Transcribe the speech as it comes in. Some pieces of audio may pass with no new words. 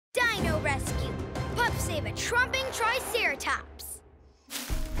Patrol rescue. Pups save a tromping triceratops.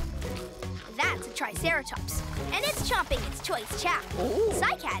 That's a triceratops, and it's chomping its choice chow.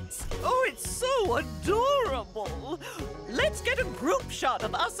 Cycads. Oh, it's so adorable. Let's get a group shot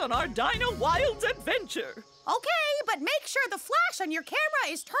of us on our Dino Wilds adventure. Okay, but make sure the flash on your camera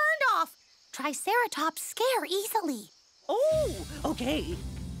is turned off. Triceratops scare easily. Oh, okay.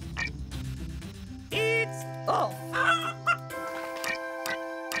 It's off.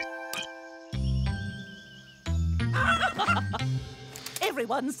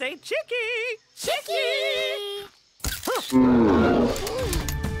 Everyone say Chicky! Chicky!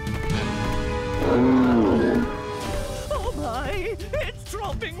 Oh my, it's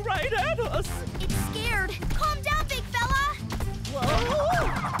tromping right at us. It's scared. Calm down, big fella. Whoa!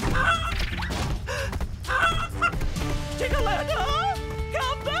 Nickelodeon,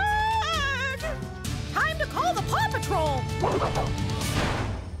 come back! Time to call the PAW Patrol.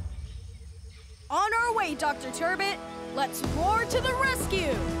 On our way, Dr. Turbot. Let's roar to the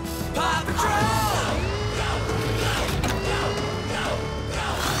rescue! PAW Patrol!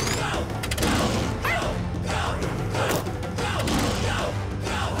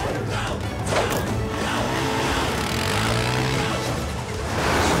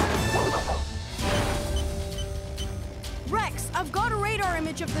 Rex, I've got a radar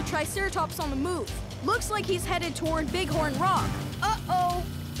image of the Triceratops on the move. Looks like he's headed toward Bighorn Rock. Uh-oh.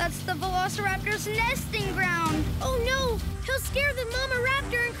 That's the Velociraptor's nesting ground. Oh no! He'll scare the mama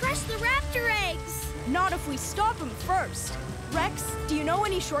raptor and crush the raptor eggs. Not if we stop him first. Rex, do you know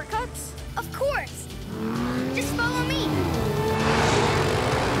any shortcuts? Of course. Just follow me.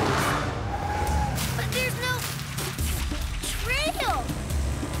 But there's no trail.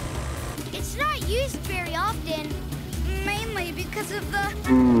 It's not used very often, mainly because of the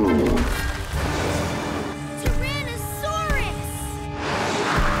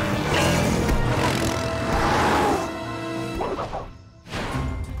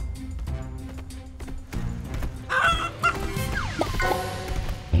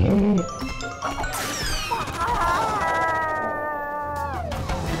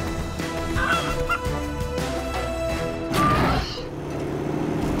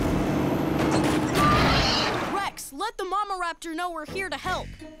Rex, let the mama raptor know we're here to help.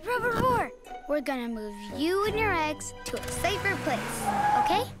 rubber whore. We're gonna move you and your eggs to a safer place,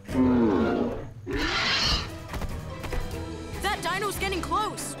 okay? That dino's getting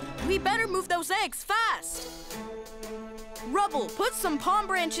close. We better move those eggs fast. Rubble, put some palm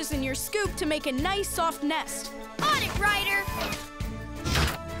branches in your scoop to make a nice soft nest. On it, Ryder.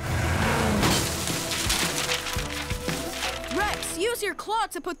 Rex, use your claw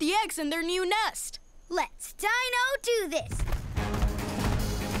to put the eggs in their new nest. Let's Dino do this.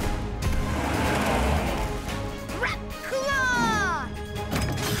 Rap claw!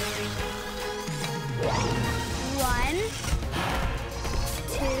 1,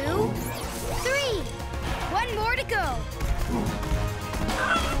 2, 3. One more to go.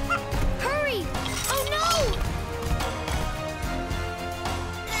 Hurry! Oh no!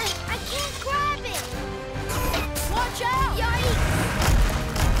 I can't grab it. Watch out! Yikes!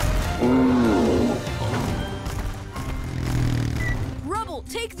 Rubble,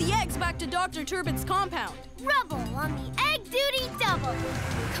 take the eggs back to Dr. Turbot's compound. Rubble on the egg duty double.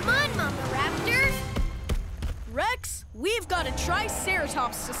 Come on, Mama Raptor. Rex, we've got a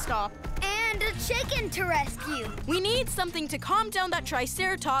Triceratops to stop. And a chicken to rescue. We need something to calm down that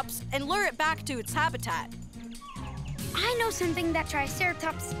Triceratops and lure it back to its habitat. I know something that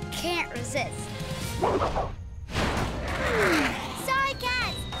Triceratops can't resist.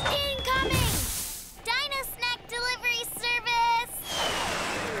 Cycads, incoming! Dino snack delivery service!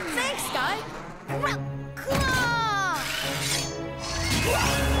 Thanks, Guy. Claw!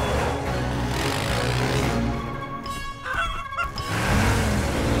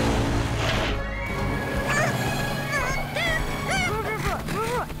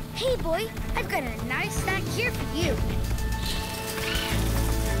 Hey, boy, I've got a nice snack here for you.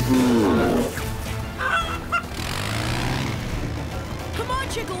 Come on,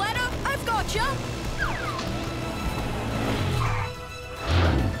 Chickaletta, I've got ya.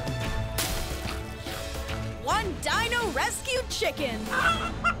 One dino rescued chicken.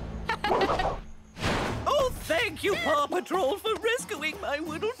 Oh, thank you, Paw Patrol, for rescuing my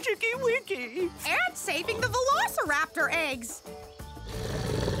little Chicky Wicky. And saving the Velociraptor eggs.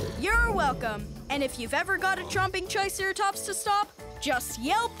 You're welcome. And if you've ever got a tromping Triceratops to stop, just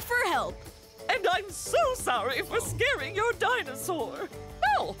yelp for help. And I'm so sorry for scaring your dinosaur.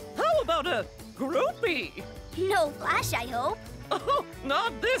 Well, how about a groupie? No flash, I hope. Oh,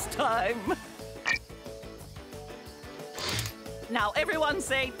 not this time. Now everyone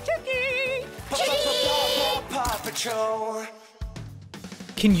say Chicky! PAW Patrol.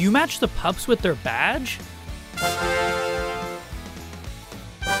 Can you match the pups with their badge?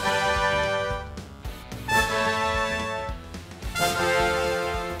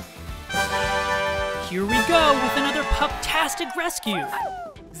 Here we go with another pup-tastic rescue.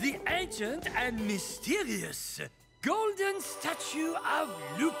 The ancient and mysterious golden statue of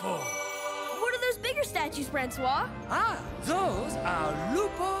Lupo. What are those bigger statues, Francois? Ah, those are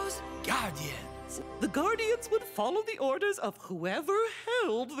Lupo's guardians. The Guardians would follow the orders of whoever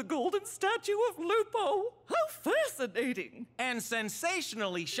held the golden statue of Lupo. How fascinating! And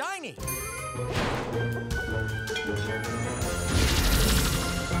sensationally shiny.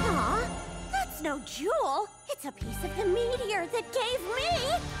 Aw, that's no jewel. It's a piece of the meteor that gave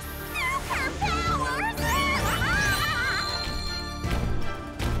me superpowers!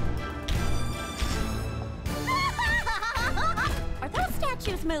 Are those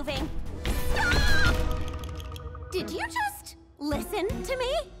statues moving? Stop! Did you just listen to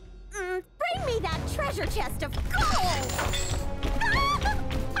me? Bring me that treasure chest of gold!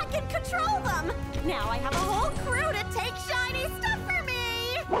 I can control them! Now I have a whole crew to take shiny stuff for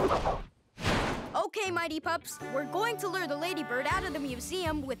me! Okay, Mighty Pups, we're going to lure the Ladybird out of the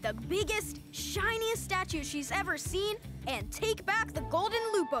museum with the biggest, shiniest statue she's ever seen and take back the golden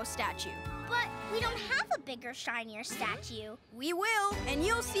Lupo statue. But we don't have a bigger, shinier statue. We will, and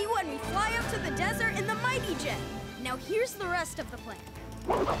you'll see when we fly up to the desert in the Mighty Jet. Now here's the rest of the plan.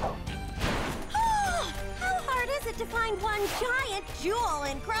 How hard is it to find one giant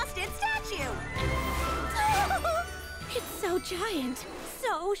jewel-encrusted statue? It's so giant,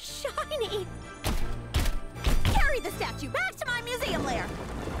 so shiny. Carry the statue back to my museum lair.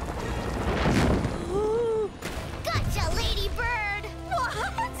 Gotcha, Ladybird! What?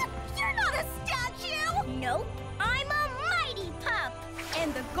 You're not a statue! Nope, I'm a Mighty Pup.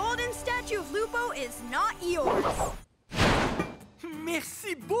 And the golden statue of Lupo is not yours.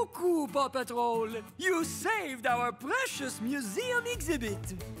 Merci beaucoup, Paw Patrol. You saved our precious museum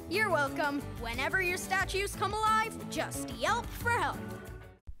exhibit. You're welcome. Whenever your statues come alive, just yelp for help.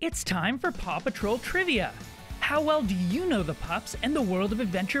 It's time for Paw Patrol Trivia. How well do you know the pups and the world of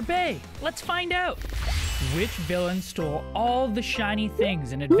Adventure Bay? Let's find out. Which villain stole all the shiny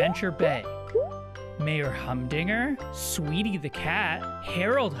things in Adventure Bay? Mayor Humdinger, Sweetie the Cat,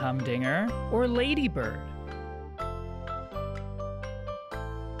 Harold Humdinger, or Ladybird?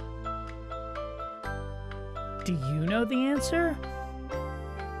 Do you know the answer?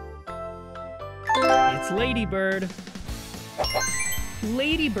 It's Ladybird.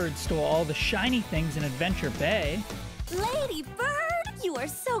 Ladybird stole all the shiny things in Adventure Bay. Ladybird, you are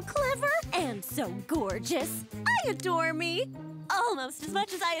so clever and so gorgeous. I adore me. Almost as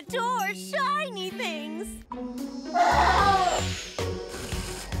much as I adore shiny things.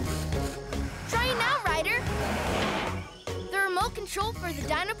 Try it now, Ryder. The remote control for the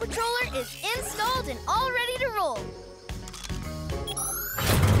Dino Patroller is installed and all ready to roll.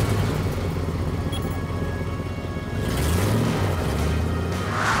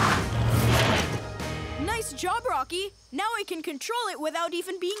 Nice job, Rocky. Now I can control it without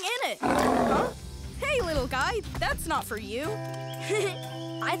even being in it. Huh? Hey, little guy, that's not for you.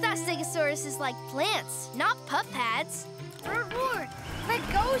 I thought Stegosauruses like plants, not pup pads. Roar! Let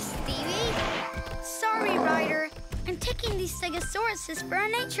go, Stevie. Sorry, Ryder. I'm taking these Stegosauruses for a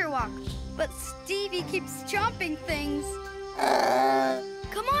nature walk. But Stevie keeps chomping things.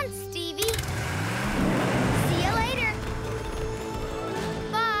 Come on, Stevie. See you later.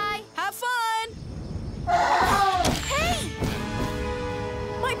 Bye. Have fun. Hey!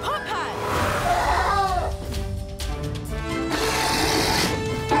 My pup pad.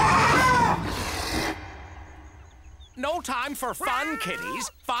 No time for fun, kitties.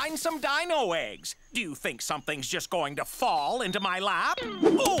 Find some dino eggs. Do you think something's just going to fall into my lap?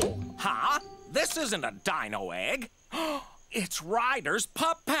 Oh, huh? This isn't a dino egg. It's Ryder's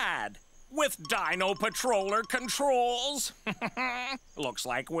pup pad with Dino Patroller controls. Looks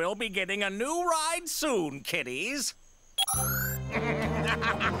like we'll be getting a new ride soon, kitties.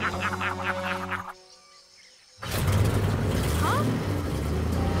 Huh?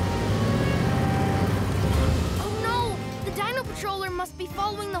 The Dino Patroller must be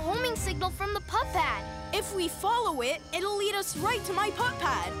following the homing signal from the pup pad. If we follow it, it'll lead us right to my pup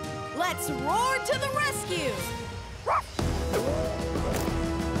pad. Let's roar to the rescue!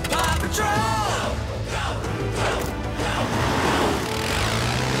 PAW Patrol!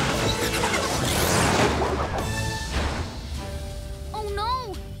 Oh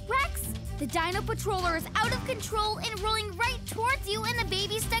no! Rex! The Dino Patroller is out of control and rolling right towards you and the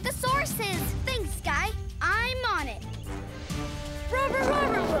baby Stegosauruses. Thanks, Guy. I'm on it.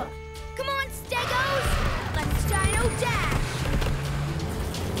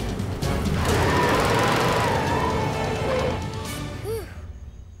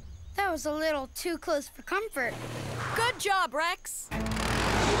 too close for comfort. Good job, Rex.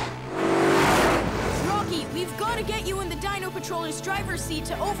 Rocky, we've got to get you in the Dino Patroller's driver's seat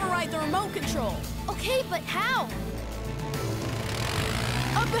to override the remote control. Okay, but how?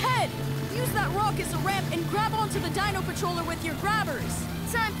 Up ahead! Use that rock as a ramp and grab onto the Dino Patroller with your grabbers.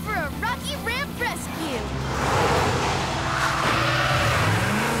 Time for a Rocky Ramp rescue.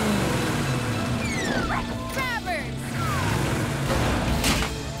 Grabbers!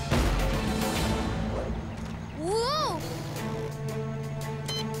 Whoa!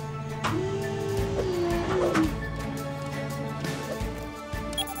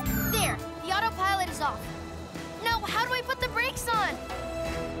 There, the autopilot is off. Now, how do I put the brakes on?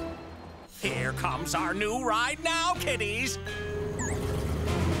 Here comes our new ride now, kiddies.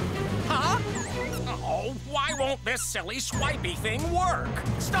 Huh? Oh, why won't this silly swipey thing work?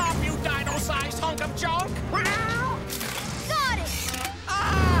 Stop, you dino-sized hunk of junk! Got it!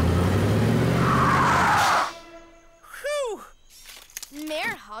 Ah! Whew!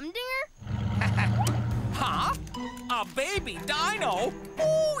 Mayor Humdinger? Huh? A baby dino?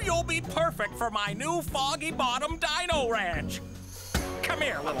 Ooh, you'll be perfect for my new Foggy Bottom Dino Ranch. Come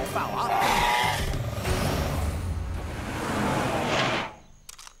here, little fella.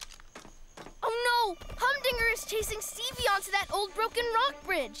 Oh no! Humdinger is chasing Stevie onto that old broken rock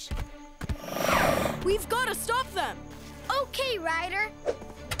bridge. We've got to stop them. Okay, Ryder.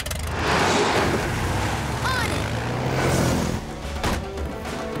 On it!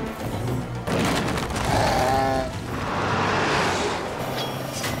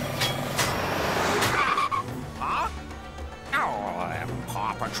 Huh? Oh,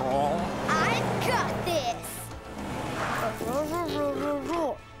 Paw Patrol. I've got this!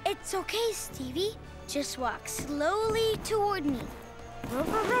 It's okay, Stevie. Just walk slowly toward me.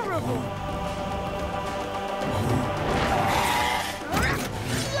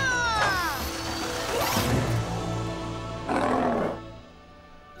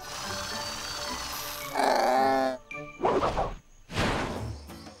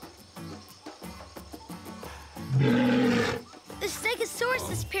 The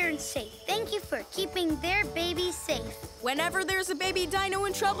Stegosaurus' parents say thank you for keeping their baby safe. Whenever there's a baby dino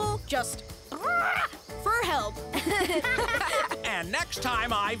in trouble, just for help. And next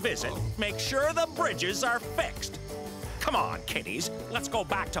time I visit, make sure the bridges are fixed. Come on, kiddies, let's go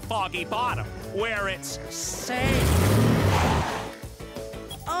back to Foggy Bottom, where it's safe.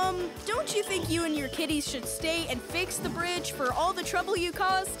 Don't you think you and your kitties should stay and fix the bridge for all the trouble you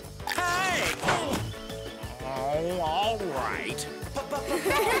caused? Hey! Oh, all right.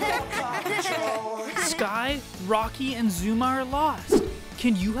 Sky, Rocky, and Zuma are lost.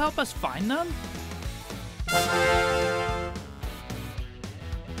 Can you help us find them?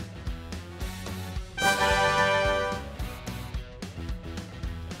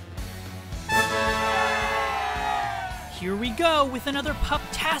 Here we go with another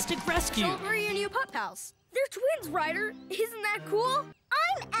pup-tastic rescue. Don't worry, your new pup pals. They're twins, Ryder. Isn't that cool?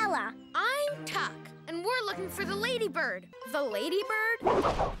 I'm Ella. I'm Tuck, and we're looking for the Ladybird. The Ladybird?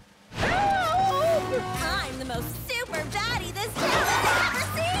 I'm the most super baddie this town has ever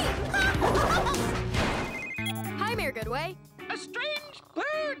seen. Hi, Mayor Goodway. A strange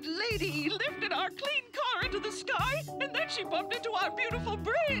bird lady lifted our clean car into the sky, and then she bumped into our beautiful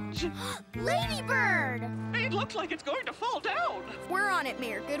bridge. Ladybird! It looks like it's going to fall down. We're on it,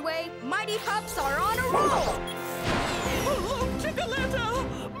 Mayor Goodway. Mighty Pups are on a roll. Oh, Chickaletta!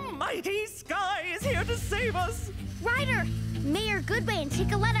 Mighty Sky is here to save us. Ryder, Mayor Goodway and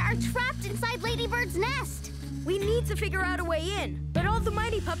Chickaletta are trapped inside Ladybird's nest. We need to figure out a way in, but all the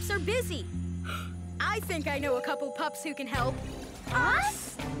Mighty Pups are busy. I think I know a couple pups who can help.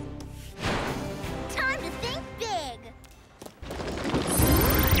 Us? Time to think big.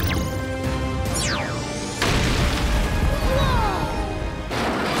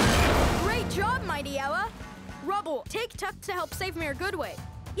 Whoa! Great job, Mighty Ella. Rubble, take Tuck to help save Mayor Goodway.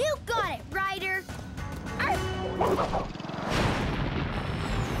 You got it, Ryder.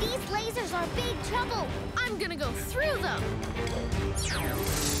 These lasers are big trouble. I'm gonna go through them.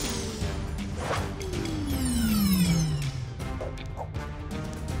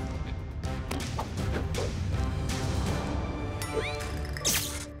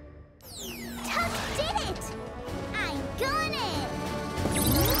 Tuck did it! I got it!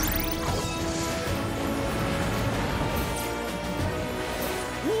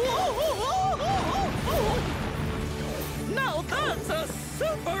 Now that's a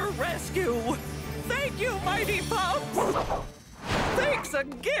super rescue. Thank you, Mighty Pups. Thanks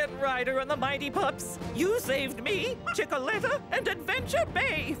again, Ryder and the Mighty Pups. You saved me, Chickaletta, and Adventure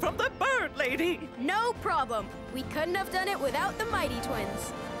Bay from the Bird Lady. No problem. We couldn't have done it without the Mighty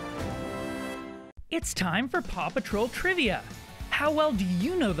Twins. It's time for PAW Patrol Trivia. How well do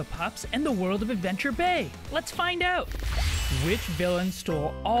you know the pups and the world of Adventure Bay? Let's find out. Which villain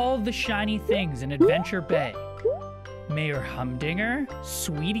stole all the shiny things in Adventure Bay? Mayor Humdinger,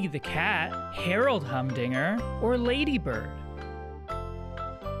 Sweetie the cat, Harold Humdinger, or Ladybird?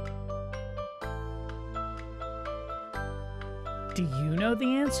 Do you know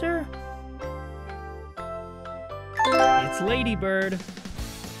the answer? It's Ladybird.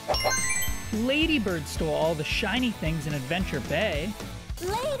 Ladybird stole all the shiny things in Adventure Bay.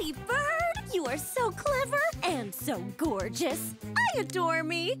 Ladybird, you are so clever and so gorgeous. I adore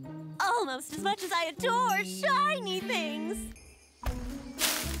me. Almost as much as I adore shiny things.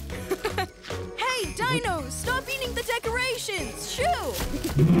 Hey, dinos, stop eating the decorations! Shoo!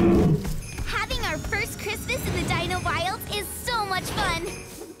 Having our first Christmas in the Dino Wilds is so much fun.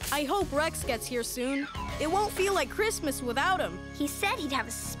 I hope Rex gets here soon. It won't feel like Christmas without him. He said he'd have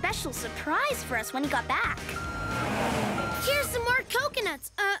a special surprise for us when he got back. Here's some more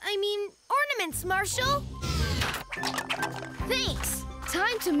coconuts. Ornaments, Marshall. Thanks.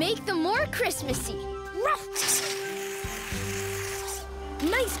 Time to make them more Christmassy.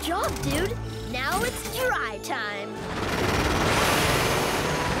 Nice job, dude. Now it's dry time.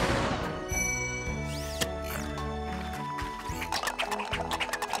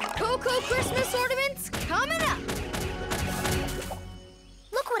 Cocoa Christmas ornaments coming up.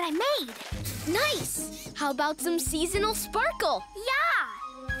 Look what I made. Nice. How about some seasonal sparkle? Yeah.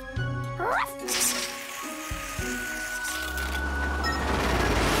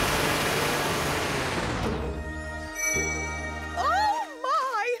 Oh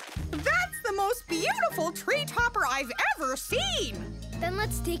my! That's the most beautiful tree topper I've ever seen! Then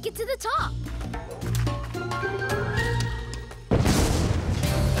let's take it to the top.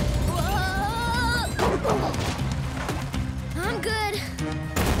 Whoa! I'm good.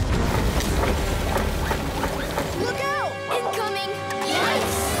 Look out! Incoming! Yes!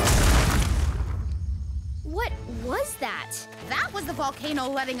 What was that? That was the volcano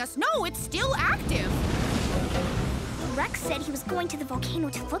letting us know it's still active. Rex said he was going to the volcano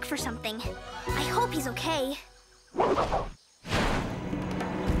to look for something. I hope he's okay. All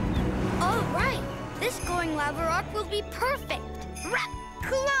right, this glowing lava rock will be perfect.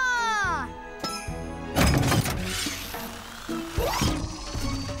 Claw!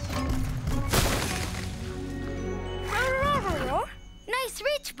 Nice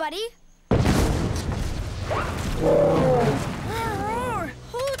reach, buddy.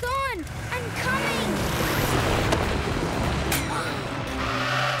 Hold on, I'm coming.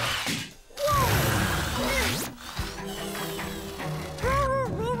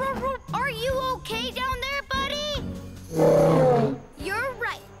 Are you okay down there, buddy? You're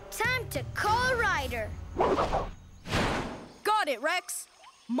right. Time to call a rider. Got it, Rex.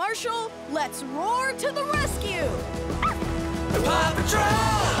 Marshall, let's roar to the rescue! PAW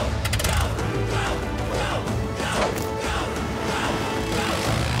Patrol!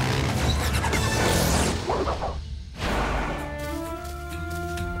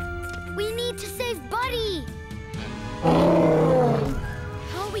 We need to save Buddy.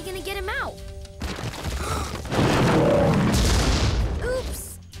 How are we gonna get him out?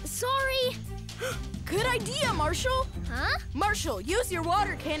 Oops, sorry. Good idea, Marshall. Huh? Marshall, use your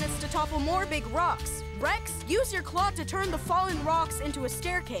water cannons to topple more big rocks. Rex, use your claw to turn the fallen rocks into a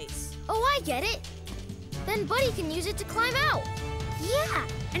staircase. Oh, I get it. Then Buddy can use it to climb out. Yeah,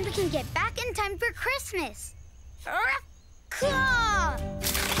 and we can get back in time for Christmas. Claw!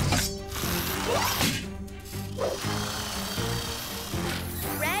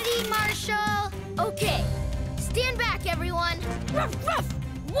 Ready, Marshall? Okay. Stand back, everyone. Ruff, ruff!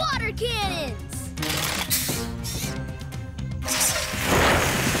 Water cannons!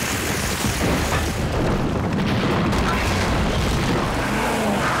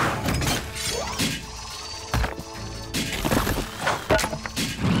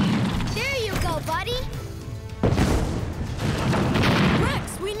 There you go, Buddy.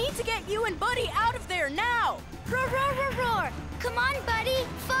 Rex, we need to get you and Buddy out of there now. Roar, roar, roar, roar. Come on, Buddy.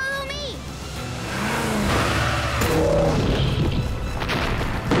 Follow me.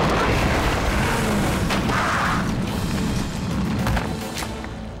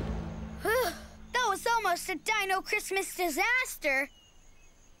 That was almost a Dino Christmas disaster.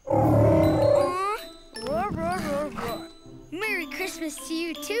 Roar, roar, roar, roar. Merry Christmas to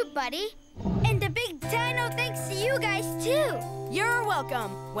you too, Buddy. And a big Dino thanks to you guys too. You're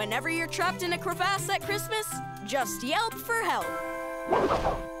welcome. Whenever you're trapped in a crevasse at Christmas, just yelp for help.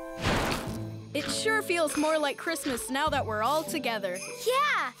 It sure feels more like Christmas now that we're all together.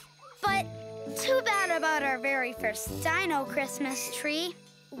 Yeah, but too bad about our very first Dino Christmas tree.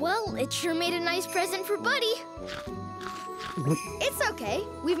 Well, it sure made a nice present for Buddy. It's okay.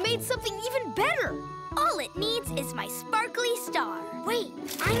 We've made something even better. All it needs is my sparkly star. Wait,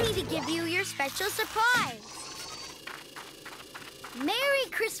 I need to give you your special surprise. Merry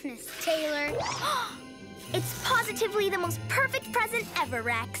Christmas, Taylor. It's positively the most perfect present ever,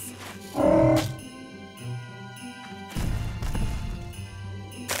 Rex.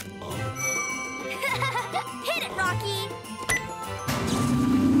 Hit it, Rocky!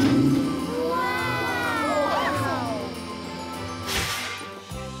 Wow!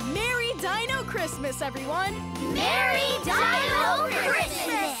 Merry Dino Christmas, everyone! Merry Dino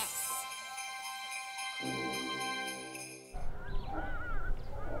Christmas!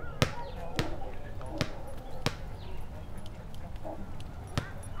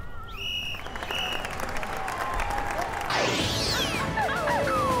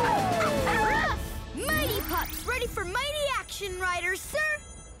 Mighty Pups, ready for mighty action, Riders, sir!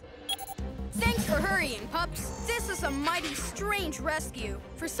 Thanks for hurrying, Pups. This is a mighty strange rescue.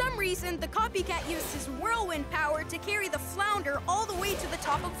 For some reason, the copycat used his whirlwind power to carry the flounder all the way to the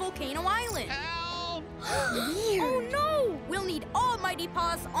top of Volcano Island. Help! Oh no! We'll need all Mighty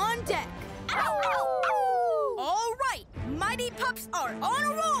Paws on deck. Ow, ow, ow. All right, Mighty Pups are on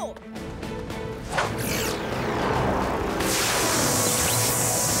a roll.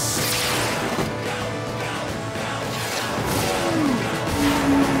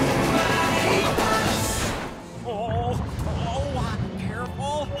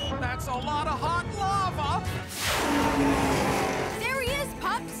 Careful! That's a lot of hot lava! There he is,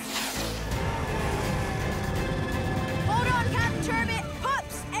 Pups. Hold on, Captain Turbot.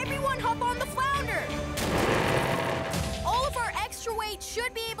 Pups, everyone hop on the flounder. All of our extra weight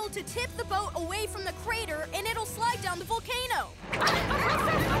should be able to tip the boat away from the crater, and it'll slide down the volcano.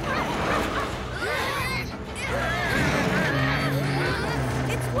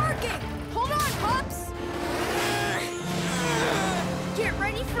 It's working. Hold on, Pups. Get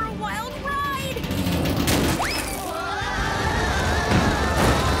ready for a wild ride! What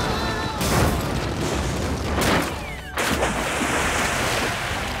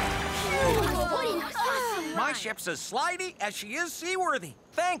an awesome My ride! ship's as slidey as she is seaworthy.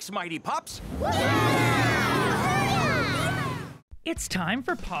 Thanks, Mighty Pups. It's time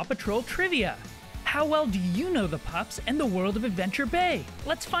for PAW Patrol Trivia. How well do you know the pups and the world of Adventure Bay?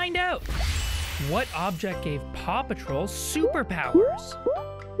 Let's find out. What object gave PAW Patrol superpowers?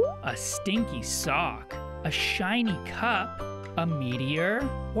 A stinky sock, a shiny cup, a meteor,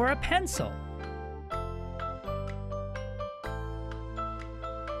 or a pencil?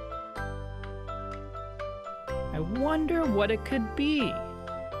 I wonder what it could be.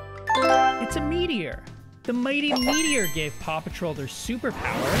 It's a meteor. The mighty meteor gave PAW Patrol their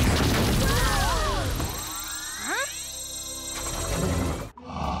superpowers.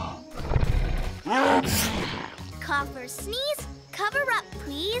 Cough or sneeze, cover up,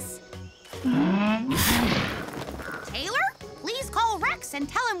 please. Taylor, please call Rex and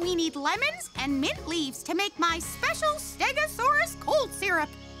tell him we need lemons and mint leaves to make my special Stegosaurus cold syrup.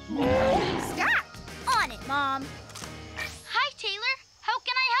 Stat! On it, Mom. Hi, Taylor. How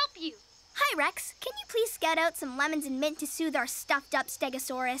can I help you? Hi, Rex. Can you please scout out some lemons and mint to soothe our stuffed-up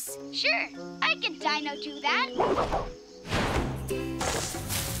Stegosaurus? Sure. I can Dino do that.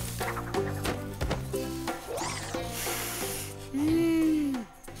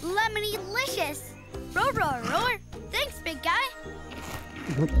 Lemony-licious. Roar, roar, roar. Thanks, big guy.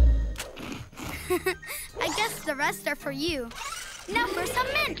 I guess the rest are for you. Now for some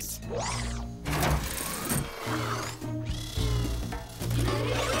mint.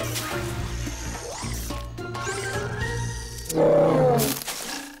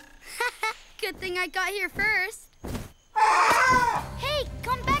 Good thing I got here first. Hey,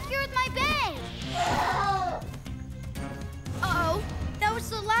 come back here with my bag. Uh-oh, that was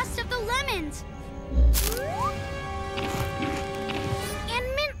the last of the lemons. And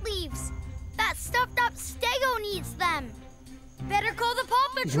mint leaves. That stuffed up Stego needs them. Better call the PAW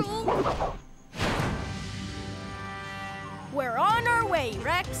Patrol. We're on our way,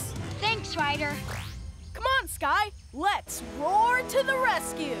 Rex. Thanks, Ryder. Come on, Sky. Let's roar to the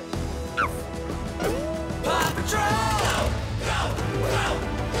rescue. PAW Patrol!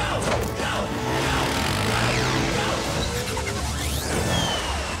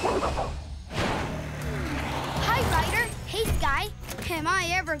 Hi, Ryder. Hey, Sky. Am I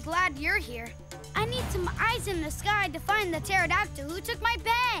ever glad you're here. I need some eyes in the sky to find the pterodactyl who took my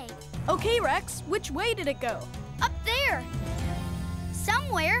bag. Okay, Rex, which way did it go? Up there.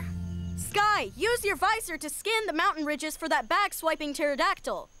 Somewhere. Sky, use your visor to scan the mountain ridges for that bag-swiping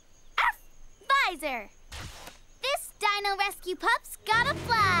pterodactyl. Visor. This Dino Rescue Pups gotta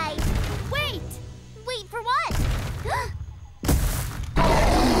fly. Wait! Wait for what?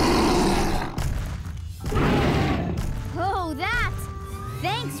 Oh, that!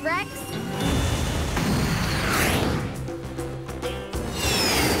 Thanks, Rex.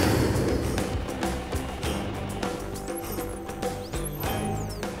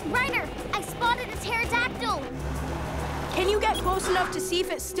 Ryder, I spotted a pterodactyl. Can you get close enough to see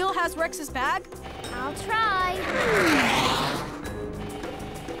if it still has Rex's bag? I'll try.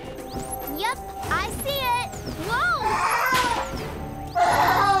 Yep, I see it. Whoa!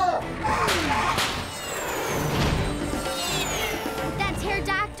 That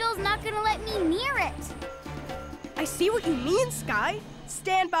pterodactyl's not gonna let me near it. I see what you mean, Sky.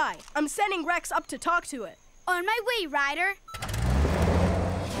 Stand by. I'm sending Rex up to talk to it. On my way, Ryder.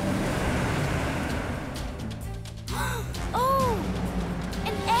 Oh,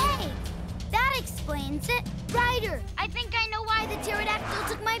 an egg. That explains it. Ryder, I think I know why the pterodactyl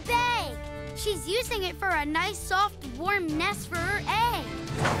took my bag. She's using it for a nice, soft, warm nest for her egg.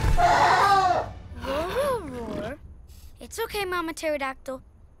 Roar, roar, roar. It's okay, Mama Pterodactyl.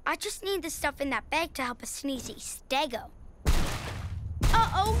 I just need the stuff in that bag to help a sneezy stego.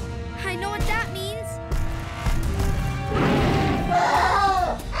 Uh-oh, I know what that means.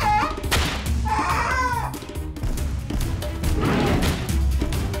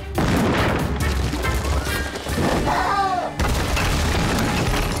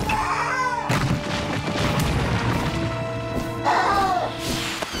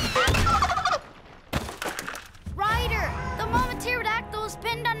 Ryder, the Mama Pterodactyl is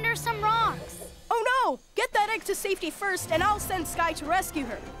pinned under some rocks. Oh no! Get that egg to safety first, and I'll send Sky to rescue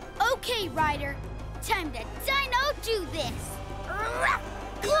her. Okay, Ryder. Time to Dino do this.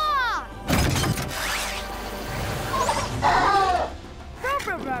 Claw!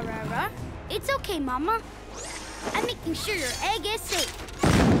 Ruh. It's okay, Mama. I'm making sure your egg is safe.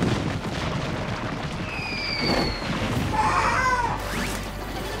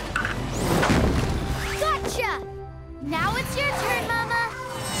 Gotcha! Now it's your turn, Mama.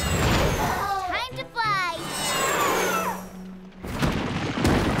 Time to fly.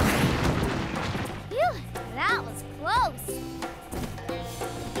 Phew, that was close.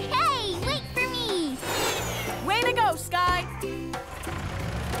 Hey, wait for me. Way to go, Sky!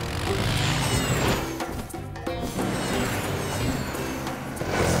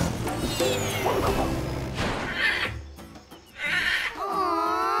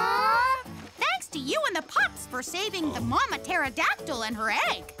 Aww. Thanks to you and the pups for saving the Mama Pterodactyl and her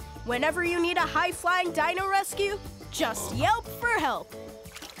egg. Whenever you need a high-flying dino rescue, just yelp for help.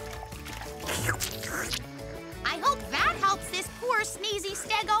 I hope that helps this poor sneezy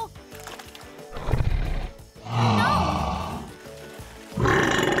stego. PAW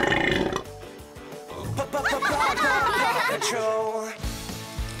Patrol.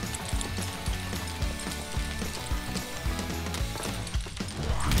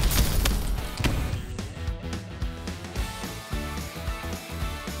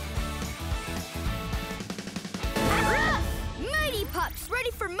 Mighty Pups,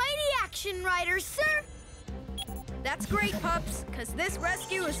 ready for mighty action, Riders, sir? That's great, Pups, because this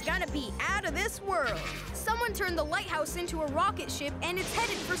rescue is gonna be out of this world. Someone turned the lighthouse into a rocket ship and it's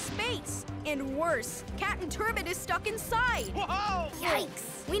headed for space. And worse, Captain Turbot is stuck inside. Whoa!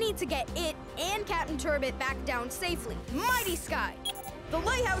 Yikes! We need to get it and Captain Turbot back down safely. Mighty Sky! The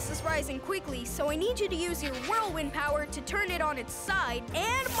lighthouse is rising quickly, so I need you to use your whirlwind power to turn it on its side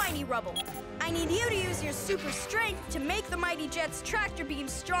and Mighty Rubble. I need you to use your super strength to make the Mighty Jet's tractor beam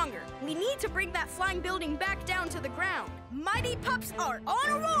stronger. We need to bring that flying building back down to the ground. Mighty Pups are on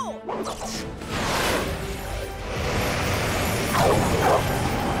a roll!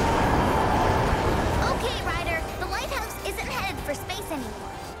 Okay, Ryder, the lighthouse isn't headed for space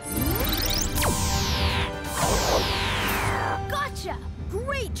anymore. Gotcha!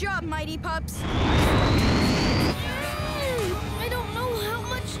 Great job, Mighty Pups! I don't know how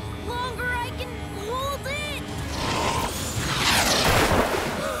much longer I can hold it.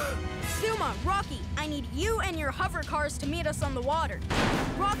 Suma, Rocky, I need you and your hover cars to meet us on the water.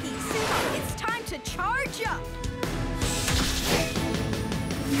 Rocky, Suma, it's time to charge up!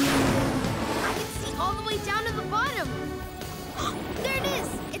 I can see all the way down to the bottom. There it is.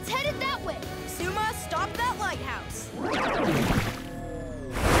 It's headed that way. Suma, stop that lighthouse.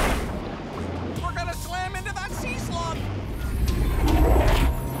 We're gonna slam into that sea slug!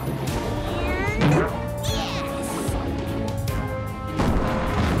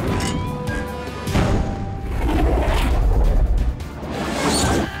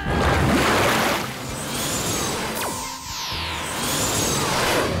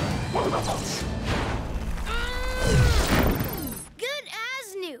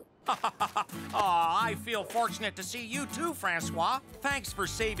 feel fortunate to see you too, Francois. Thanks for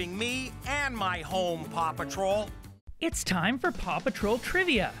saving me and my home, Paw Patrol. It's time for Paw Patrol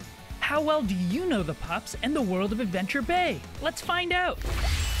Trivia. How well do you know the pups and the world of Adventure Bay? Let's find out.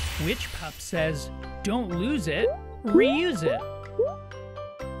 Which pup says, "Don't lose it, reuse it"?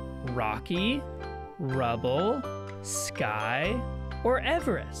 Rocky, Rubble, Sky, or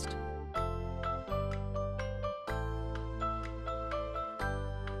Everest?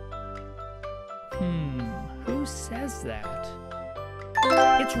 Who says that?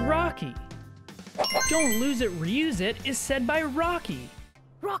 It's Rocky. "Don't lose it, reuse it" is said by Rocky.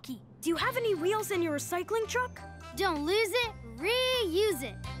 Rocky, do you have any wheels in your recycling truck? Don't lose it, reuse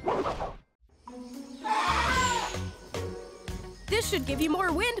it. This should give you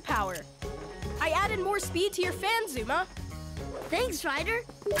more wind power. I added more speed to your fan, Zuma. Thanks, Ryder.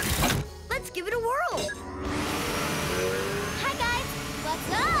 Let's give it a whirl. Hi, guys.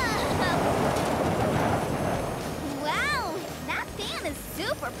 What's up? Wow, that fan is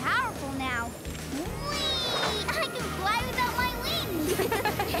super powerful now. Whee! I can fly without my wings.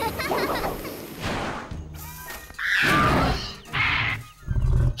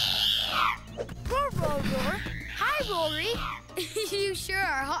 Roar, roar, roar. Hi, Rory. You sure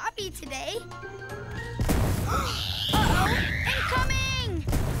are hoppy today. Uh-oh, incoming!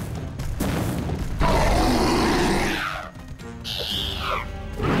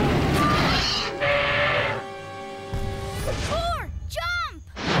 Roar, jump!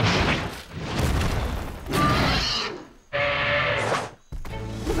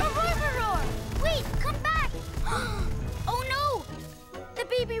 Roar! Wait, come back! Oh no! The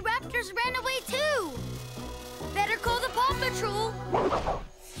baby raptors ran away too! Better call the Paw Patrol!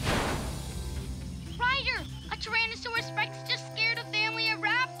 Ryder, a Tyrannosaurus Rex just scared a family of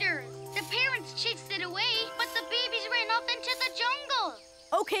raptors. The parents chased it away, but the babies ran off into the jungle.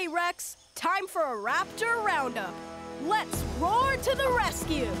 Okay, Rex, time for a raptor roundup. Let's roar to the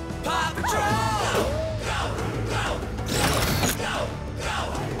rescue! Paw Patrol!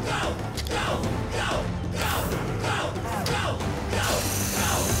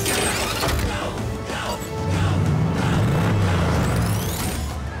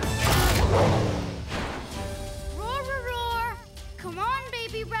 Roar, roar, roar! Come on,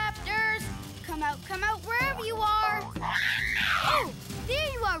 baby raptors! Come out wherever you are! Oh, there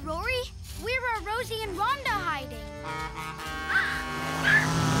you are, Rory! Where are Rosie and Rhonda hiding?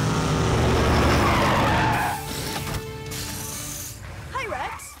 Hi,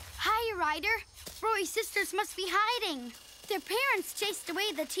 Rex. Hi, Ryder. Rory's sisters must be hiding. Their parents chased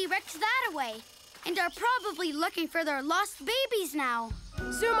away the T-Rex that-a-way and are probably looking for their lost babies now.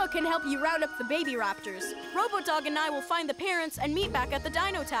 Zuma can help you round up the baby raptors. Robodog and I will find the parents and meet back at the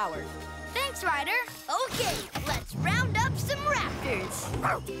Dino Tower. Thanks, Ryder. Okay, let's round up some raptors.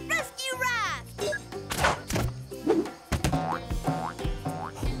 Rescue raft!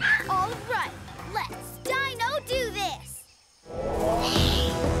 All right, let's Dino do this.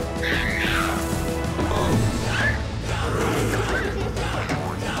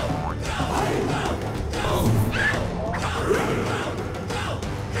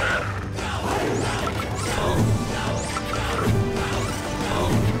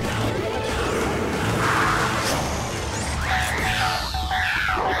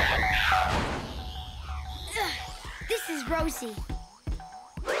 This is Rosie.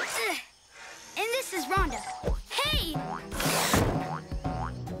 And this is Rhonda. Hey!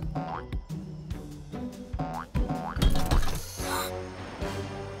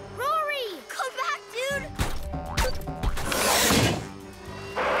 Rory! Come back, dude!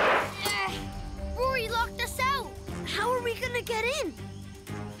 Rory locked us out. How are we gonna get in?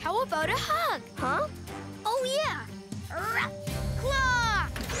 How about a hug? Huh? Oh, yeah. Claw!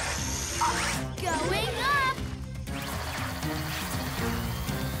 Going up!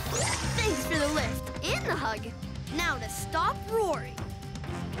 Thanks for the lift and the hug. Now to stop Rory.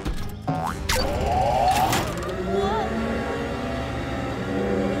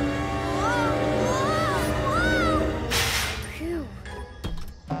 Phew.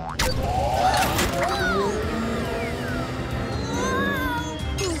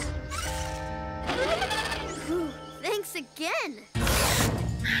 Thanks again.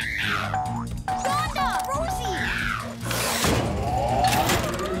 Rhonda! Rosie!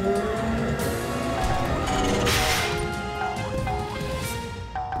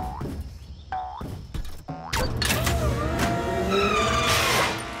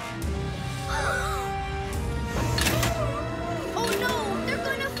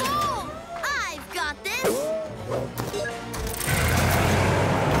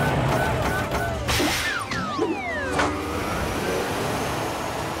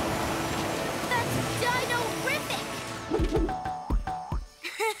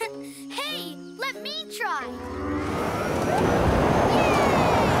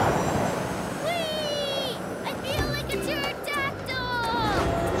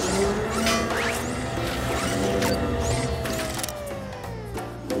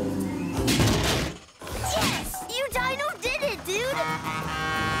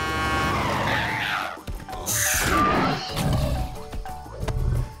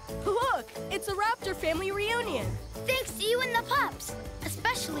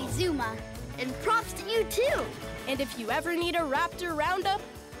 Zuma. And props to you, too. And if you ever need a raptor roundup,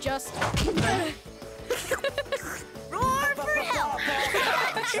 just... Roar for help!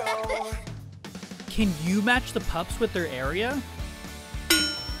 Can you match the pups with their area?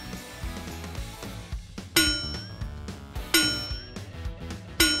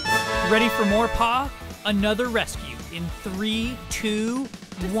 Ready for more, Pa? Another rescue in 3, 2,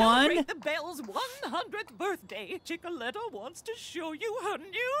 1. Celebrate the Belle's 100th birthday, Chickaletta wants to show you her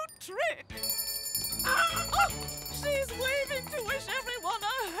new trick. She's waving to wish everyone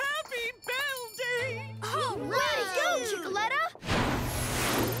a happy Belle Day. Oh, let's go, Chickaletta.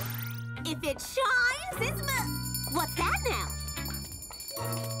 If it shines, it's What's that now?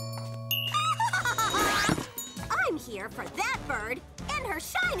 I'm here for that bird and her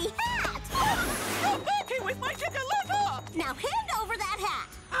shiny hat! Go back with my Chickaletta! Now hand over that hat!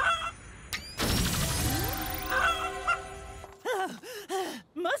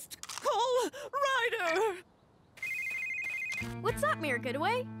 Must call Ryder. What's up, Mayor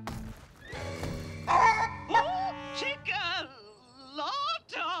Goodaway? Chickaletta!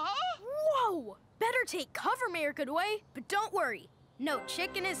 Whoa! Better take cover, Mayor Goodaway. But don't worry. No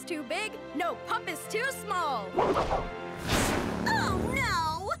chicken is too big, no pup is too small. Oh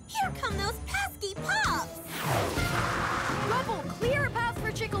no! Here come those pesky pups! Rubble, clear a path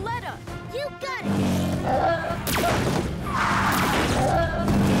for Chickaletta. You got it.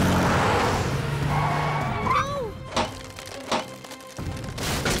 No!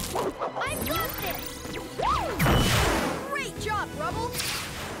 I've got this! Great job, Rubble.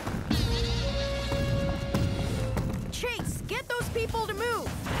 Chase, get those people to move.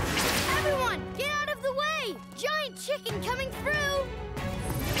 Everyone, get out of the way! Giant chicken coming through!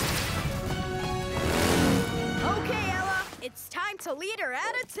 Okay, Ella, it's time to lead her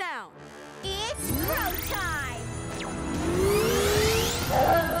out of town. It's crow time!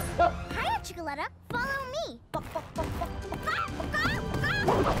 Hiya, Chickaletta. Follow me.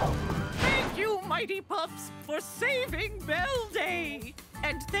 Thank you, Mighty Pups, for saving Belle Day.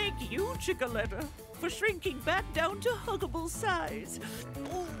 And thank you, Chickaletta, for shrinking back down to huggable size.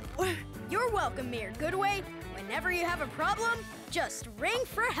 Oh. You're welcome, Mayor Goodaway. Whenever you have a problem, just ring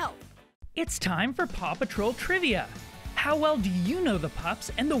for help. It's time for PAW Patrol Trivia. How well do you know the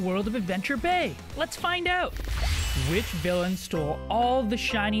pups and the world of Adventure Bay? Let's find out. Which villain stole all the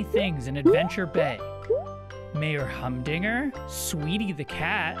shiny things in Adventure Bay? Mayor Humdinger, Sweetie the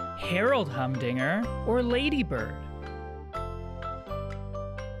cat, Harold Humdinger, or Ladybird?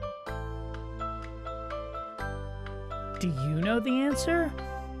 Do you know the answer?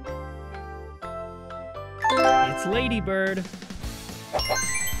 It's Ladybird.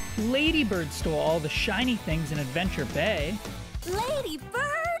 Ladybird stole all the shiny things in Adventure Bay.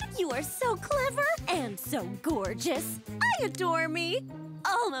 Ladybird, you are so clever and so gorgeous. I adore me.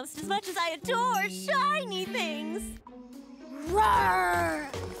 Almost as much as I adore shiny things. Roar!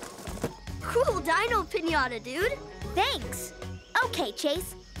 Cool dino pinata, dude. Thanks. Okay,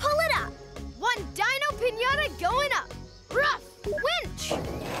 Chase, pull it up. One dino pinata going up. Rough, winch.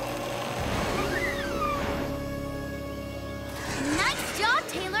 Nice job,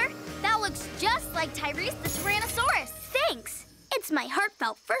 Taylor. That looks just like Tyrese the Tyrannosaurus. Thanks. It's my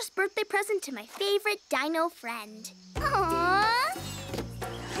heartfelt first birthday present to my favorite dino friend. Aww.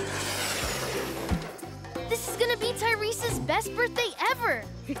 This is gonna be Tyrese's best birthday ever.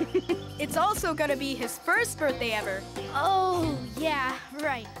 It's also gonna be his first birthday ever. Oh, yeah,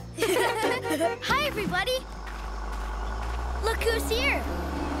 right. Hi, everybody. Look who's here.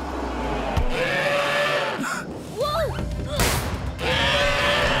 Whoa!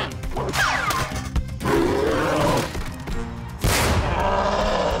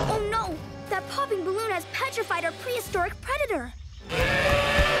 Oh no! That popping balloon has petrified our prehistoric predator.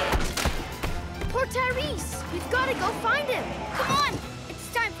 Poor Tyrese! We've got to go find him. Come on!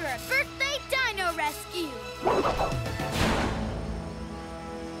 It's time for a birthday dino rescue.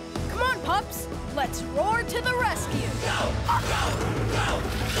 Come on, pups. Let's roar to the rescue.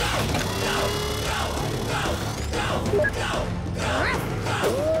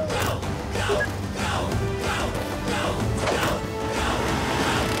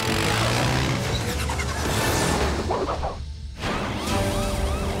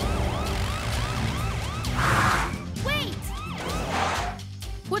 Wait!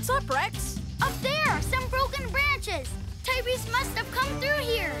 What's up, Rex? Up there! Some broken branches! Tyrese must have come through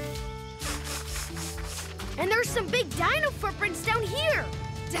here! And there's some big dino footprints down here.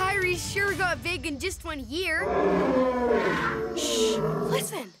 Tyrese sure got big in just 1 year. Shh!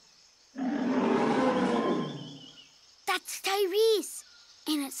 Listen! That's Tyrese!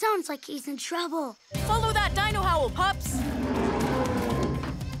 And it sounds like he's in trouble. Follow that dino howl, pups!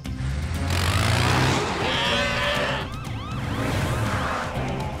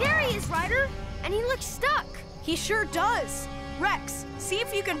 He sure does. Rex, see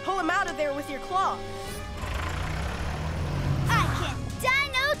if you can pull him out of there with your claw. I can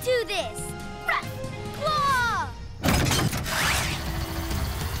Dino do this! Rough claw!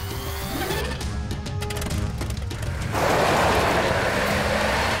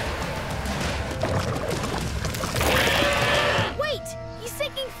 Wait! He's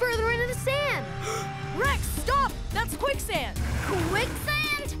sinking further into the sand! Rex, stop! That's quicksand!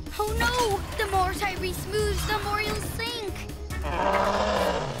 Quicksand? Oh no! The more Tyrese moves, the more he'll sink.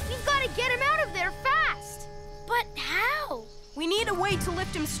 We've got to get him out of there fast. But how? We need a way to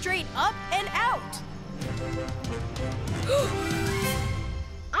lift him straight up and out.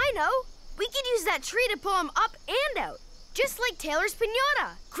 I know! We could use that tree to pull him up and out, just like Taylor's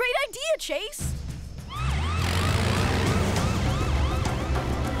piñata. Great idea, Chase!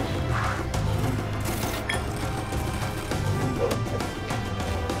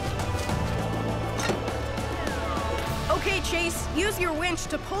 Okay, Chase, use your winch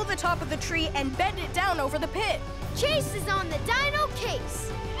to pull the top of the tree and bend it down over the pit. Chase is on the Dino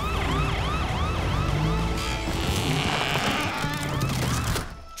case.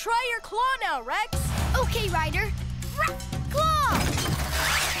 Try your claw now, Rex. Okay, Ryder. Rough claw!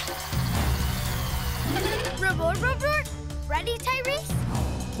 Roar. Ready, Tyrese?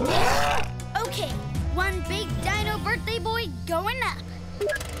 Okay, one big Dino birthday boy going up.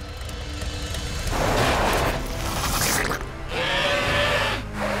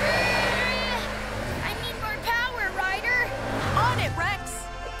 I need more power, Ryder. On it, Rex.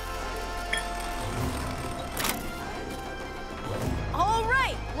 All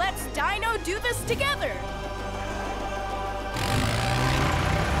right, let's Dino do this together.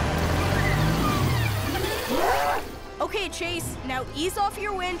 Okay, Chase, now ease off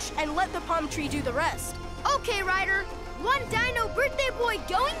your winch and let the palm tree do the rest. Okay, Ryder. One Dino birthday boy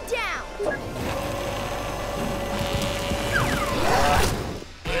going down.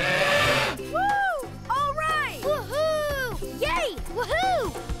 Woo! All right! Woohoo! Yay!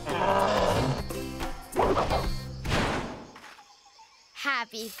 Woohoo!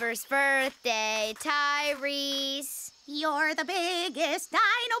 Happy first birthday, Tyrese. You're the biggest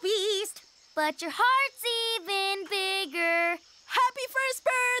dino beast. But your heart's even bigger. Happy first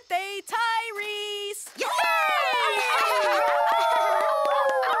birthday, Tyrese!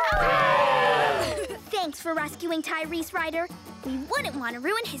 Thanks for rescuing Tyrese, Ryder. We wouldn't want to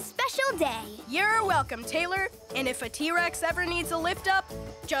ruin his special day. You're welcome, Taylor. And if a T-Rex ever needs a lift up,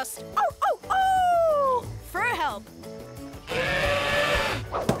 just oh for help.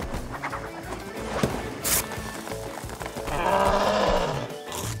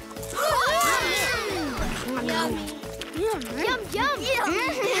 Yum.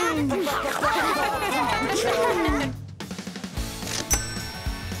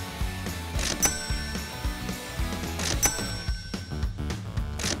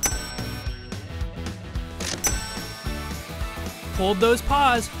 Hold those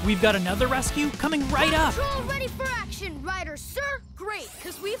paws. We've got another rescue coming right up. Patrol ready for action, Ryder, sir. Great,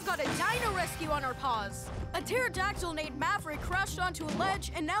 because we've got a dino rescue on our paws. A pterodactyl named Maverick crashed onto a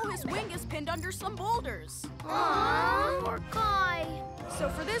ledge, and now his wing is pinned under some boulders. Aww, poor guy. So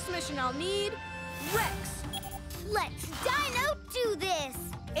for this mission, I'll need Rex. Let's Dino do this.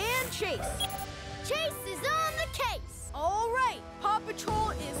 And Chase. Chase is on the case. All right, PAW Patrol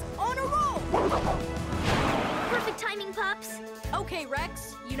is on a roll. Perfect timing, Pups. Okay,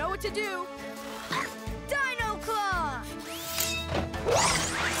 Rex, you know what to do. Dino Claw!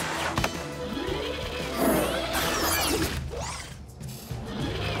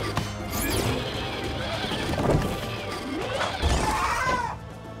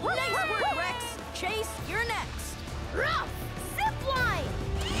 Nice work, Rex. Chase, you're next. Rough! Zipline!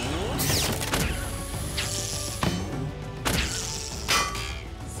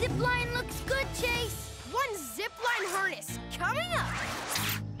 Zipline looks good, Chase. One zipline harness coming up.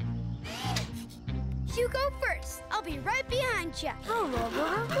 You go first. I'll be right behind you.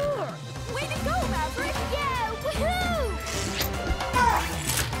 Way to go, Maverick! Yeah, woohoo!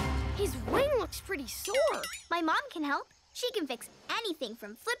 His wing looks pretty sore. My mom can help. She can fix anything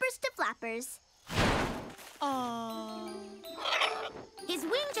from flippers to flappers. His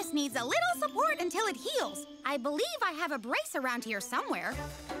wing just needs a little support until it heals. I believe I have a brace around here somewhere.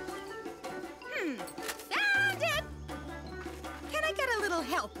 Found it! Can I get a little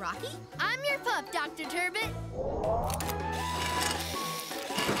help, Rocky? I'm your pup, Dr. Turbot.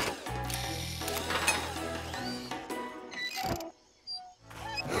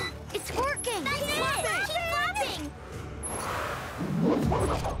 It's working! That's it! Keep flapping!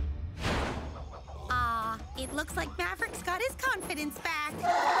 It looks like Maverick's got got his confidence back.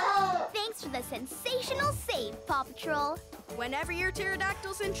 Thanks for the sensational save, Paw Patrol. Whenever your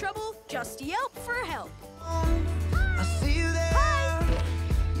pterodactyl's in trouble, just yelp for help. I see you there. Hi.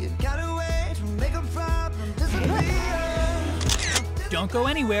 You got a way to make a problem disappear. Don't go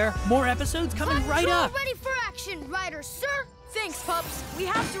anywhere. More episodes coming right up. Ready for action, Ryder, sir. Thanks, pups. We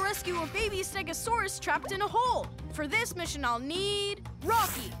have to rescue a baby stegosaurus trapped in a hole. For this mission, I'll need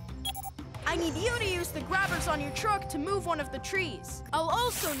Rocky. I need you to use the grabbers on your truck to move one of the trees. I'll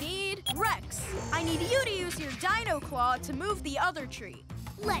also need Rex. I need you to use your dino claw to move the other tree.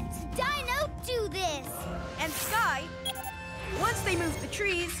 Let's Dino do this. And Sky, once they move the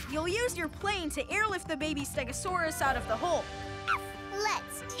trees, you'll use your plane to airlift the baby stegosaurus out of the hole.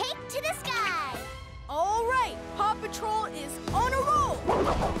 Let's take to the sky. All right, Paw Patrol is on a roll.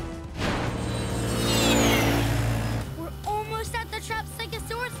 We're almost at the trapped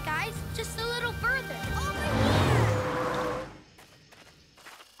stegosaurus, guys. Just a little further. Over here.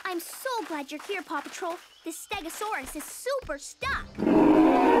 I'm so glad you're here, Paw Patrol. This stegosaurus is super stuck.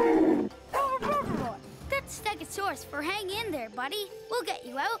 That's stegosaurus for hang in there, buddy. We'll get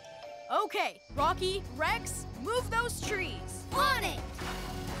you out. Okay, Rocky, Rex, move those trees. On it.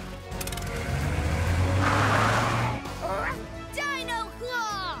 Dino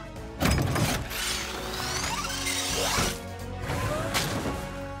claw.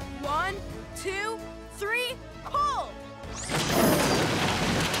 1, 2, 3, pull!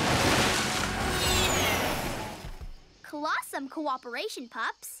 Colossum cooperation,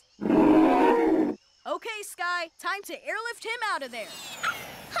 pups. Okay, Sky, time to airlift him out of there.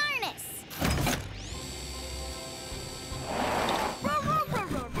 Harness.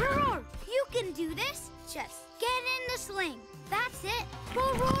 You can do this. Just get in the sling. That's it.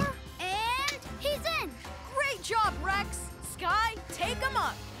 Roar, and he's in. Great job, Rex. Sky, take him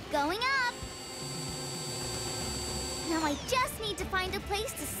up. Going up. Now I just need to find a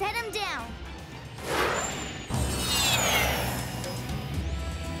place to set him down.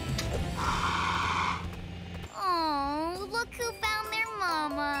 Oh, look who found their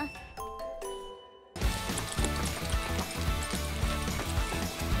mama.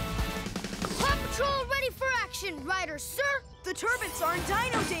 Paw Patrol ready for action, Ryder, sir. The turbines are in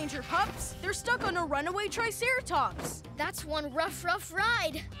dino danger, pups. They're stuck on a runaway triceratops. That's one rough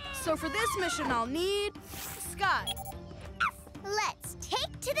ride. So for this mission, I'll need Sky. Let's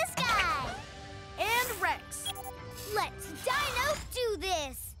take to the sky. And Rex. Let's Dino do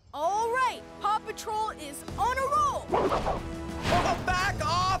this. All right, Paw Patrol is on a roll. Oh, back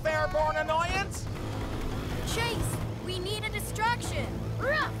off, airborne annoyance! Chase, we need a distraction.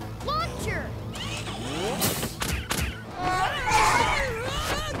 Rough launcher.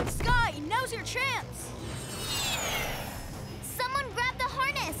 Sky, now's your chance. Someone grab the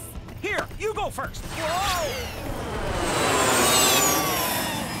harness. Here, you go first. Whoa!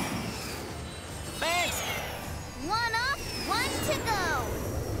 Thanks. One up, one to go.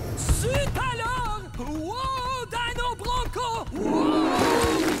 Zut alors! Whoa, Dino Bronco! Whoa!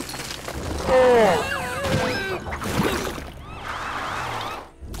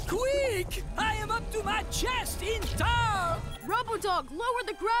 Quick! I am up to my chest in time! Robodog, lower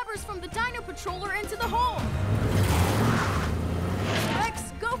the grabbers from the Dino Patroller into the hole.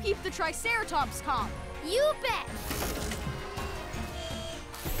 Rex, go keep the Triceratops calm. You bet.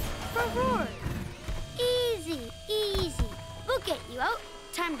 Roar. Easy, easy. We'll get you out.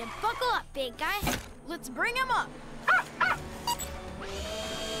 Time to buckle up, big guy. Let's bring him up.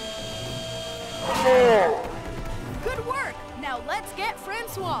 Good work. Now let's get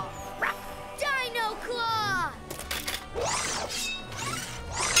Francois. Dino Claw!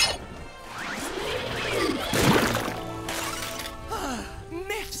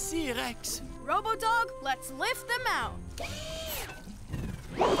 Merci, Rex. Robodog, let's lift them out.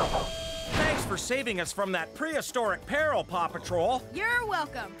 Thanks for saving us from that prehistoric peril, Paw Patrol. You're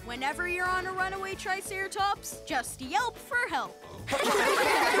welcome. Whenever you're on a runaway Triceratops, just yelp for help.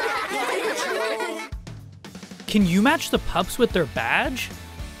 Can you match the pups with their badge?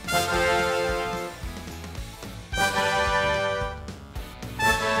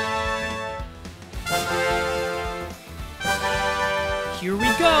 Here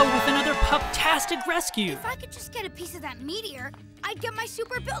we go with another pup-tastic rescue. If I could just get a piece of that meteor, I'd get my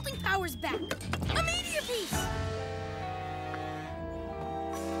super building powers back. A meteor piece!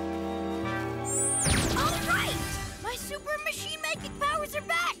 All right! My super machine-making powers are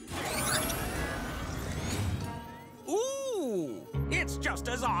back! Ooh, it's just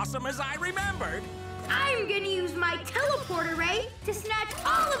as awesome as I remembered. I'm gonna use my teleporter ray to snatch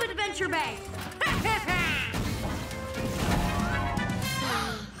all of Adventure Bay!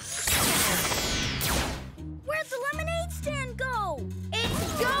 Where's the lemonade stand?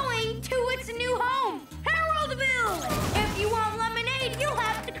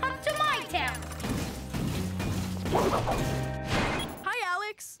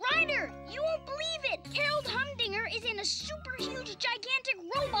 a super huge, gigantic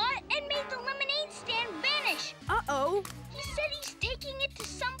robot and made the lemonade stand vanish. Uh-oh. He said he's taking it to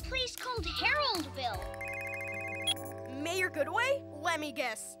some place called Haroldville. Mayor Goodway? Let me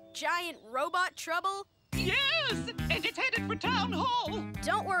guess. Giant robot trouble? Yes, and it's headed for Town Hall.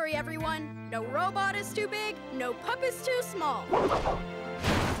 Don't worry, everyone. No robot is too big, no pup is too small.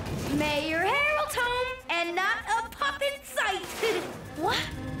 Mayor Harold's home, and not a pup in sight. What?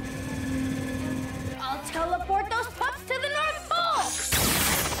 I'll teleport those pups to the North Pole.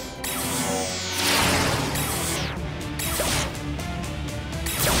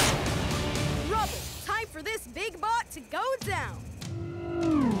 Rubble, time for this big bot to go down.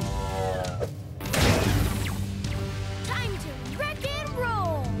 Time to wreck and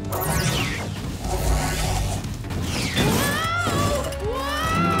roll.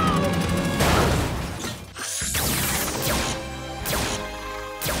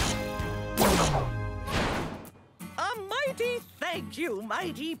 Thank you,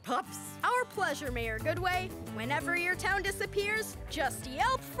 Mighty Pups. Our pleasure, Mayor Goodway. Whenever your town disappears, just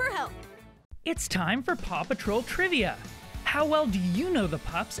yelp for help. It's time for PAW Patrol Trivia. How well do you know the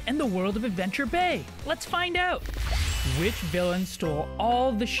pups and the world of Adventure Bay? Let's find out. Which villain stole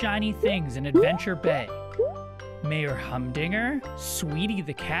all the shiny things in Adventure Bay? Mayor Humdinger, Sweetie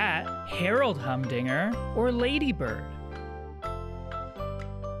the cat, Harold Humdinger, or Ladybird?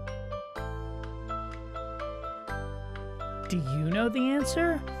 Do you know the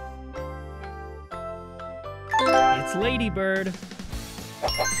answer? It's Ladybird.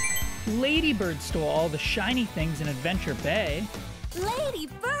 Ladybird stole all the shiny things in Adventure Bay.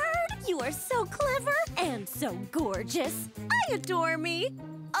 Ladybird, you are so clever and so gorgeous. I adore me.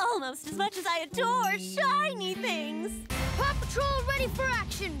 Almost as much as I adore shiny things. PAW Patrol ready for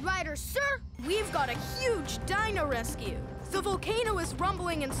action, Ryder, sir. We've got a huge dino rescue. The volcano is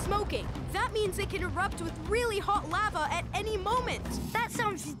rumbling and smoking. That means it can erupt with really hot lava at any moment. That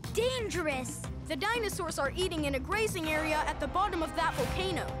sounds dangerous. The dinosaurs are eating in a grazing area at the bottom of that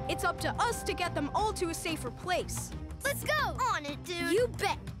volcano. It's up to us to get them all to a safer place. Let's go. On it, dude. You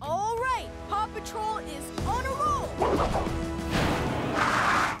bet. All right, PAW Patrol is on a roll.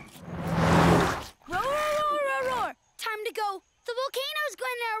 Roar, roar, roar, roar. Time to go. The volcano's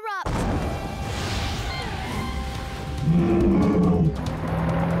going to erupt.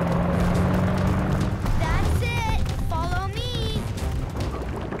 That's it. Follow me.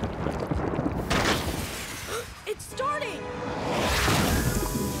 It's starting.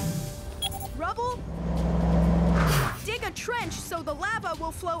 Rubble. Dig a trench so the lava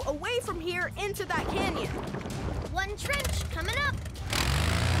will flow away from here into that canyon. One trench coming up.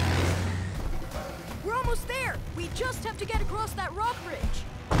 We're almost there. We just have to get across that rock bridge.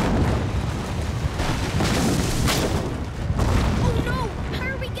 Oh no! How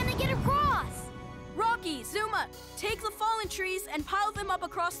are we gonna get across? Rocky, Zuma, take the fallen trees and pile them up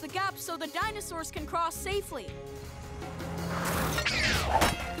across the gap so the dinosaurs can cross safely.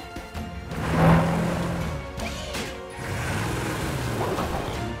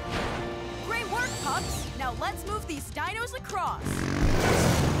 Great work, pups. Now let's move these dinos across.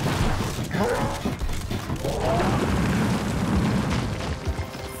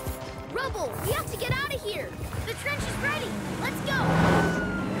 Rubble, we have to get out of here. The trench is ready. Let's go.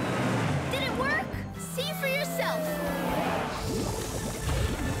 Did it work? See for yourself.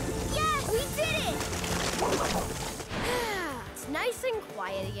 Yes, we did it. It's nice and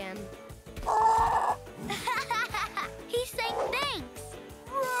quiet again. He's saying thanks.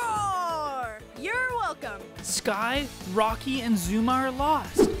 Roar! You're welcome. Sky, Rocky, and Zuma are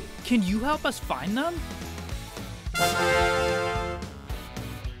lost. Can you help us find them?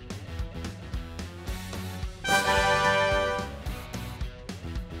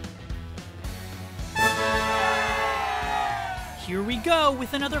 Here we go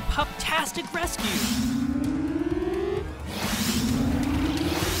with another pup-tastic rescue.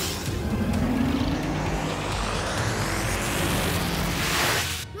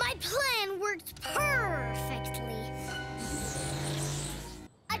 My plan worked perfectly.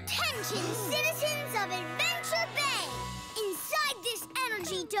 Attention, citizens of Adventure Bay! Inside this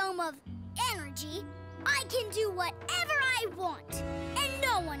energy dome of energy, I can do whatever I want, and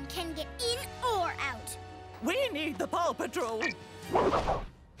no one can get in or out. We need the PAW Patrol.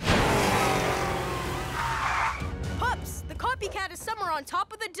 Pups, the copycat is somewhere on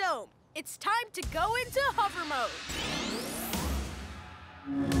top of the dome. It's time to go into hover mode.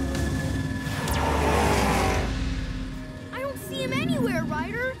 I don't see him anywhere,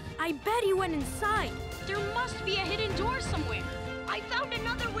 Ryder. I bet he went inside. There must be a hidden door somewhere. I found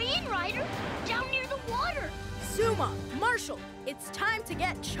another way in, Ryder, down near the water. Zuma, Marshall, it's time to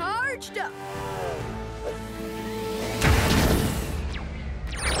get charged up.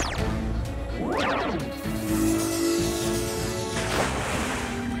 I'm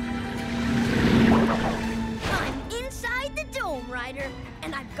inside the dome, Ryder,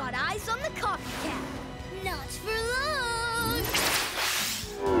 and I've got eyes on the copycat. Not for long.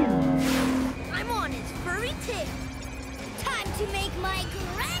 I'm on his furry tail. Time to make my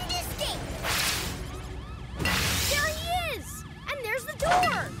grand escape. There he is! And there's the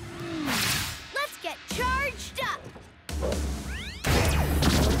door! Let's get charged up.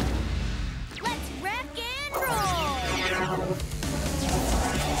 Let's rock and roll!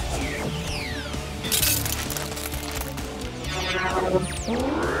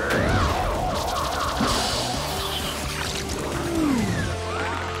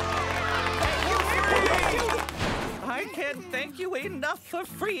 I can't thank you enough for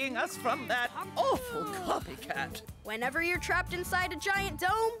freeing us from that awful copycat. Whenever you're trapped inside a giant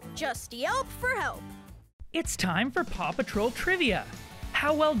dome, just yelp for help. It's time for PAW Patrol Trivia.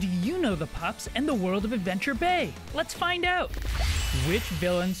 How well do you know the pups and the world of Adventure Bay? Let's find out. Which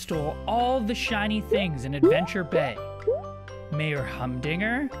villain stole all the shiny things in Adventure Bay? Mayor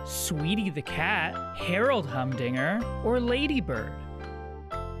Humdinger, Sweetie the cat, Harold Humdinger, or Ladybird?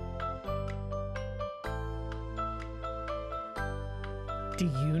 Do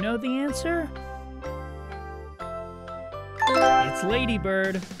you know the answer? It's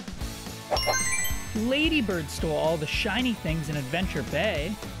Ladybird. Ladybird stole all the shiny things in Adventure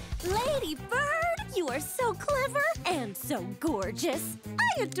Bay. Ladybird, you are so clever and so gorgeous.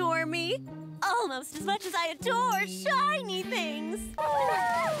 I adore me. Almost as much as I adore shiny things.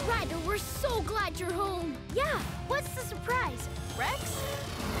 Ryder, we're so glad you're home. Yeah, what's the surprise? Rex?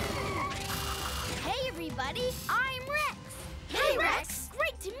 Hey, everybody, I'm Rex. Hey, Rex.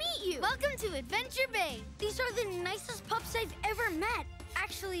 Great to meet you. Welcome to Adventure Bay. These are the nicest pups I've ever met.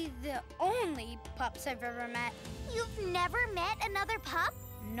 Actually, the only pups I've ever met. You've never met another pup?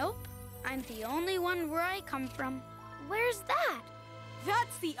 Nope. I'm the only one where I come from. Where's that?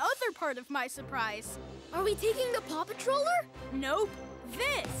 That's the other part of my surprise. Are we taking the Paw Patroller? Nope,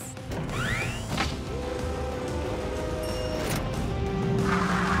 this.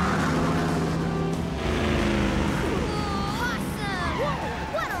 Awesome!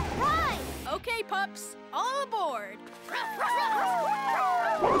 What a ride! Okay, pups, all aboard.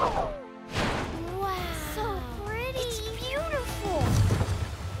 Wow. So pretty. It's beautiful.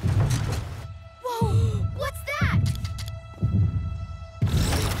 Whoa, what's that?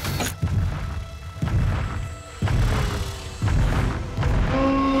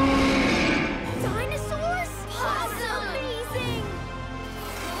 Dinosaurs? Awesome! Amazing!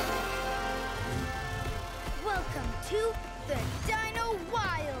 Welcome to the Dino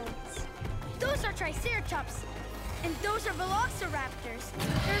Wilds. Those are triceratops. And those are velociraptors.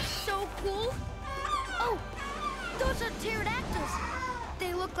 They're so cool. Oh, those are pterodactyls.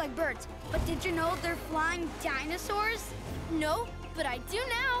 They look like birds, but did you know they're flying dinosaurs? No, but I do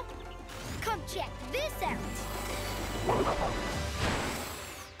now. Come check this out.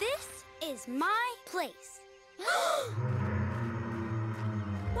 This is my place.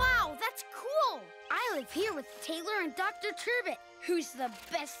 Wow, that's cool. I live here with Taylor and Dr. Turbot, who's the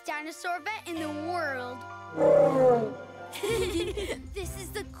best dinosaur vet in the world. This is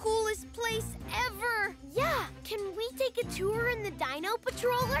the coolest place ever! Yeah, can we take a tour in the Dino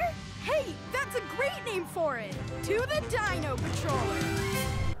Patroller? Hey, that's a great name for it. To the Dino Patroller.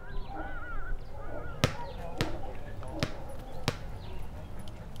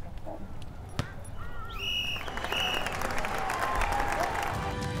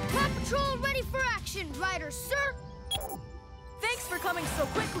 Paw Patrol ready for action, Ryder, sir! Thanks for coming so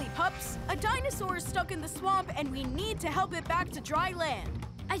quickly, pups. A dinosaur is stuck in the swamp and we need to help it back to dry land.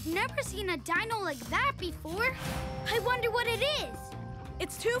 I've never seen a dino like that before. I wonder what it is.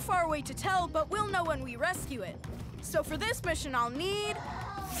 It's too far away to tell, but we'll know when we rescue it. So for this mission, I'll need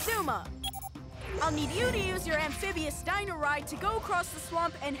Zuma. I'll need you to use your amphibious dino ride to go across the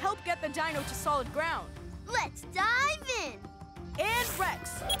swamp and help get the dino to solid ground. Let's dive in. And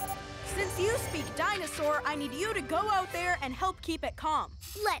Rex. Since you speak dinosaur, I need you to go out there and help keep it calm.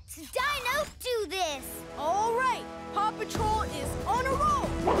 Let's Dino do this. All right, Paw Patrol is on a roll.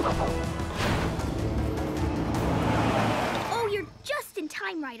 Oh, you're just in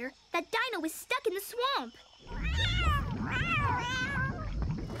time, Ryder. That dino is stuck in the swamp.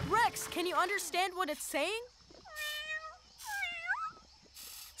 Rex, can you understand what it's saying?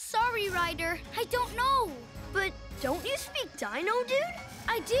 Sorry, Ryder. I don't know. But don't you speak dino, dude?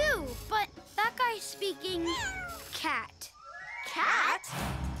 I do, but that guy's speaking cat. Cat?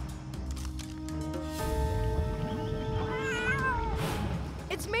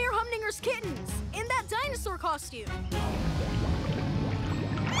 It's Mayor Humdinger's kittens in that dinosaur costume.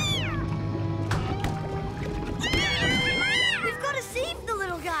 to save the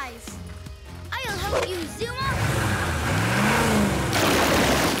little guys. I'll help you, Zuma.